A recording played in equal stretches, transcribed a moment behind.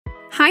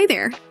Hi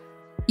there!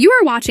 You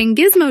are watching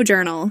Gizmo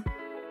Journal.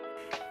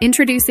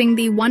 Introducing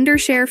the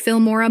wondershare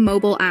Filmora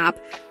mobile app,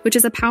 which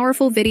is a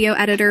powerful video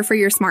editor for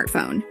your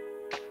smartphone.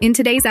 In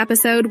today's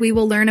episode, we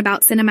will learn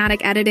about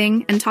cinematic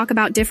editing and talk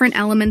about different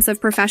elements of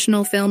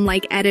professional film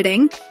like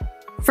editing.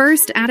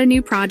 First, add a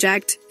new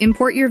project,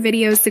 import your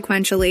videos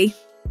sequentially.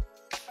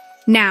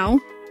 Now,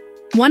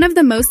 one of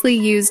the mostly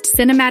used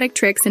cinematic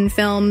tricks in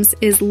films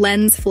is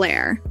lens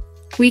flare.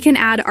 We can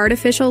add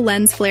artificial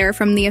lens flare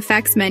from the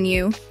effects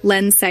menu,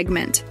 lens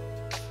segment.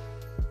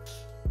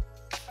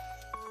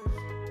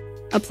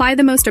 Apply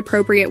the most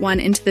appropriate one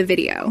into the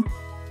video.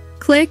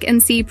 Click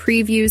and see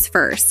previews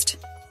first.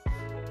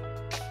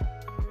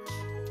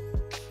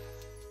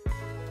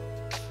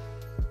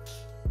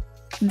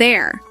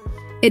 There.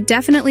 It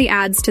definitely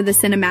adds to the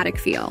cinematic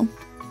feel.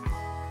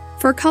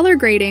 For color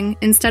grading,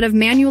 instead of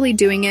manually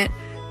doing it,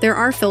 there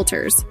are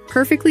filters,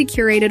 perfectly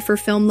curated for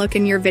film look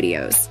in your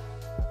videos.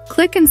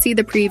 Click and see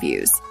the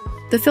previews.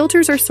 The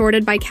filters are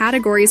sorted by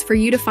categories for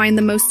you to find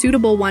the most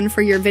suitable one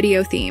for your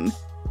video theme.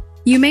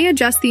 You may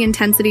adjust the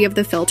intensity of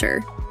the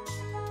filter.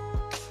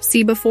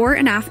 See before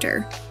and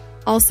after.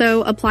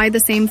 Also, apply the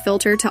same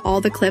filter to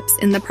all the clips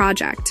in the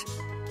project.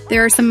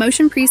 There are some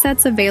motion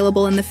presets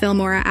available in the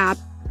Filmora app,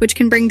 which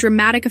can bring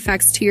dramatic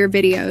effects to your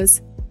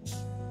videos.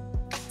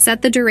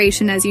 Set the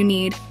duration as you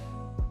need.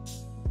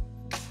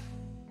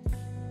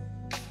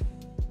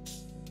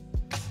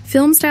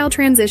 Film style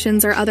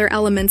transitions are other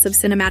elements of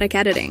cinematic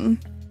editing.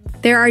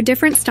 There are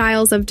different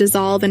styles of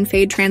dissolve and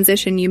fade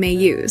transition you may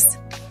use.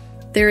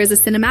 There is a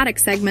cinematic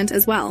segment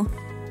as well.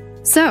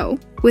 So,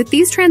 with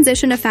these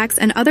transition effects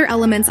and other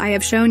elements I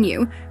have shown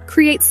you,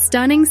 create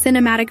stunning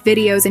cinematic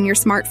videos in your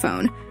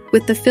smartphone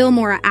with the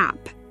Filmora app.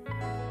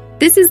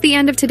 This is the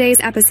end of today's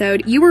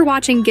episode. You were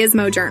watching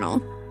Gizmo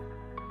Journal.